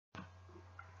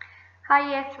Hi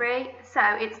Year 3, so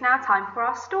it's now time for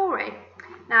our story.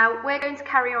 Now we're going to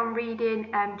carry on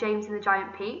reading James and the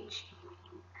Giant Peach.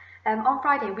 On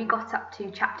Friday we got up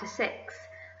to chapter 6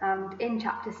 and in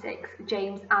chapter 6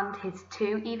 James and his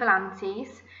two evil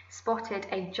aunties spotted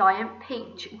a giant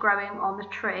peach growing on the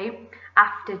tree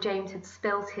after James had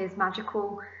spilled his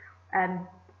magical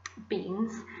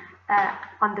beans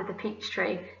under the peach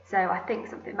tree. So I think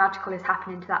something magical is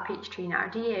happening to that peach tree now,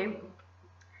 do you?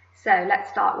 So let's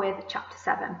start with chapter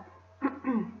 7.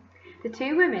 The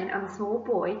two women and the small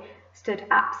boy stood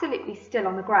absolutely still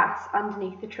on the grass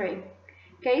underneath the tree,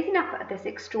 gazing up at this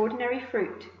extraordinary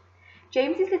fruit.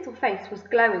 James's little face was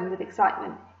glowing with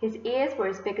excitement. His ears were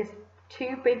as big as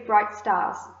two big bright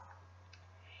stars.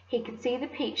 He could see the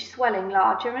peach swelling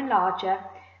larger and larger,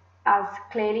 as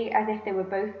clearly as if they were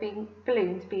both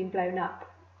balloons being blown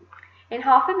up. In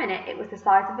half a minute it was the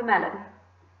size of a melon.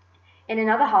 In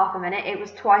another half a minute it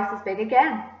was twice as big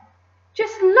again.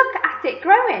 "Just look at it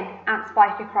growing," Aunt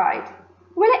Spiker cried.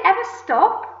 "Will it ever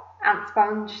stop?" Aunt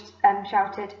Sponge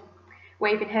shouted,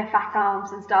 waving her fat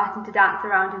arms and starting to dance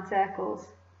around in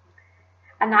circles.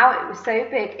 And now it was so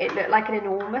big it looked like an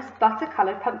enormous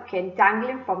butter-coloured pumpkin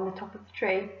dangling from the top of the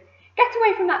tree. "Get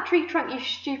away from that tree trunk, you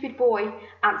stupid boy,"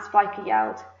 Aunt Spiker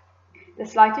yelled. "The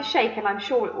slightest shake and I'm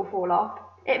sure it will fall off.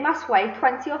 It must weigh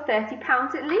 20 or 30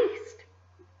 pounds at least."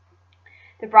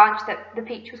 The branch that the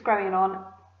peach was growing on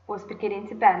was beginning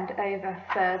to bend over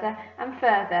further and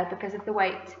further because of the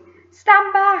weight.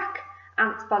 "Stand back!"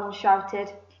 Aunt Sponge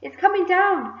shouted. "It's coming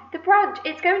down! The branch,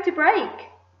 it's going to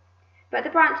break!" But the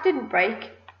branch didn't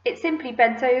break. It simply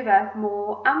bent over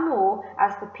more and more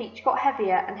as the peach got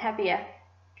heavier and heavier,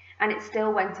 and it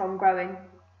still went on growing.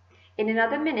 In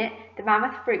another minute the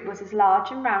mammoth fruit was as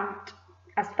large and round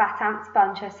as fat Aunt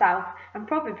Sponge herself, and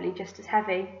probably just as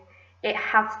heavy. "It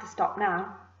has to stop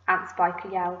now," Aunt Spiker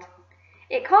yelled.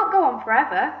 "It can't go on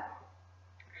forever."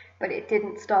 But it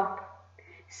didn't stop.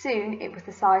 Soon it was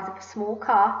the size of a small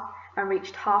car and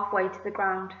reached halfway to the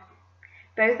ground.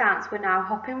 Both aunts were now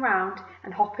hopping around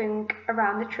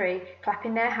the tree,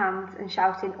 clapping their hands and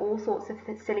shouting all sorts of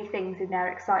silly things in their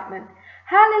excitement.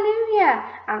 "Hallelujah!"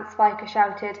 Aunt Spiker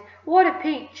shouted. "What a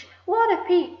peach! What a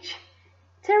peach!"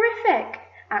 "Terrific!"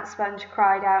 Aunt Sponge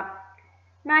cried out.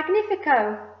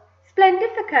 "Magnifico!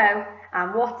 Splendifico!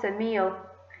 And what a meal!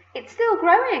 It's still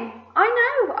growing! I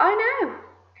know!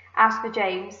 As for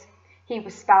James, he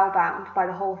was spellbound by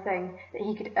the whole thing, that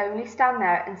he could only stand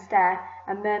there and stare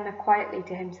and murmur quietly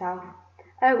to himself,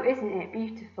 "Oh, isn't it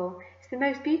beautiful? It's the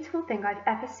most beautiful thing I've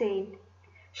ever seen."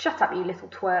 "Shut up, you little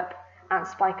twerp," Aunt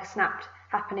Spiker snapped,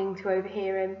 happening to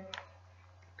overhear him.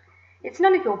 "It's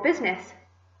none of your business."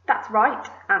 "That's right,"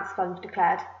 Aunt Sponge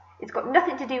declared. "It's got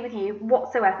nothing to do with you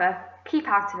whatsoever. Keep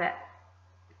out of it."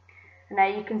 And there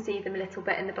you can see them a little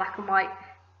bit in the black and white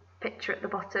picture at the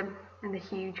bottom, and the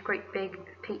huge, great big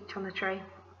peach on the tree.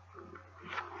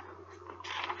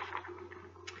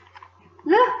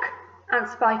 "Look!" Aunt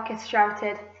Spiker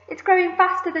shouted. "It's growing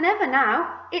faster than ever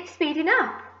now. It's speeding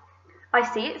up." "I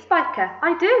see it, Spiker.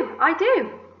 I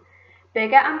do.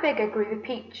 Bigger and bigger grew the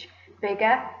peach,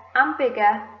 bigger and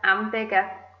bigger and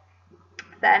bigger.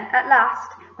 Then, at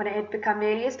last, when it had become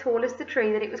nearly as tall as the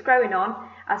tree that it was growing on,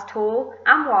 as tall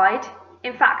and wide,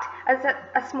 in fact, as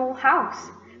a small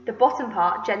house, the bottom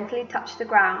part gently touched the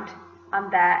ground, and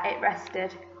there it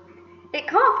rested. "It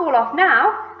can't fall off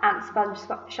now," Aunt Sponge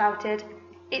shouted.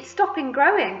 "It's stopping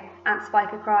growing," Aunt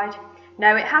Spiker cried.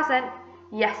 "No, it hasn't."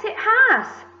 "Yes, it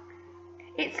has."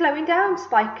 "It's slowing down,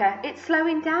 Spiker, it's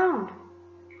slowing down."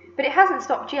 "But it hasn't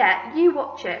stopped yet. You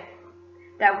watch it."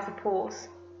 There was a pause.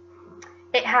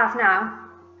 "It has now.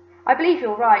 I believe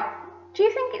you're right. Do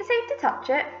you think it's safe to touch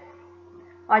it?"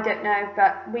 "I don't know,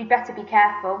 but we'd better be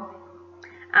careful."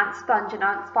 Aunt Sponge and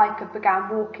Aunt Spiker began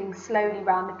walking slowly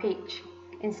round the peach,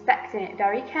 inspecting it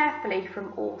very carefully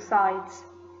from all sides.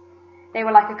 They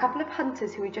were like a couple of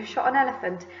hunters who had just shot an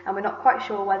elephant and were not quite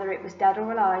sure whether it was dead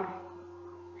or alive.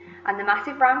 And the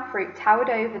massive round fruit towered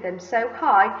over them so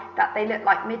high that they looked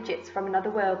like midgets from another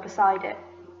world beside it.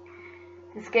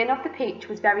 The skin of the peach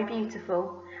was very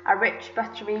beautiful, a rich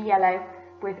buttery yellow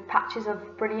with patches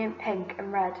of brilliant pink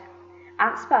and red.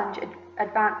 Aunt Sponge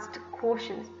advanced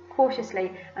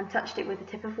cautiously and touched it with the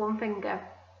tip of one finger.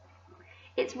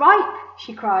 "It's ripe,"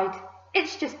 she cried.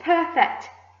 "It's just perfect.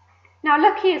 Now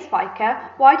look here, Spiker,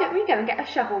 why don't we go and get a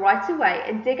shovel right away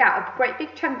and dig out a great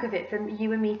big chunk of it for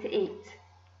you and me to eat?"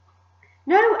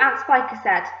 "No," Aunt Spiker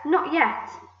said, "not yet."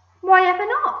 "Why ever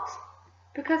not?"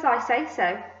 "Because I say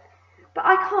so." "But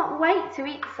I can't wait to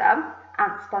eat some,"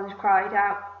 Aunt Sponge cried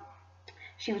out.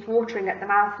 She was watering at the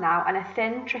mouth now, and a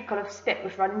thin trickle of spit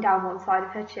was running down one side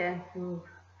of her chin.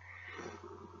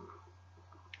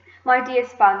 My dear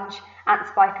Sponge, Aunt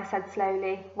Spiker said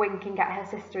slowly, winking at her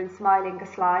sister and smiling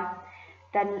asly.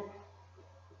 Then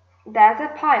there's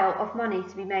a pile of money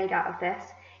to be made out of this,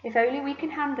 if only we can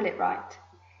handle it right.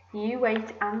 You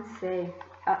wait and see.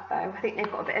 Uh-oh, I think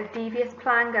they've got a bit of a devious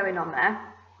plan going on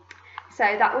there. So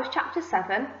that was chapter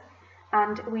 7,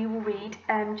 and we will read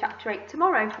chapter 8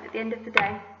 tomorrow at the end of the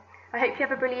day. I hope you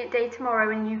have a brilliant day tomorrow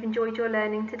and you've enjoyed your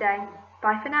learning today.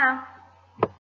 Bye for now.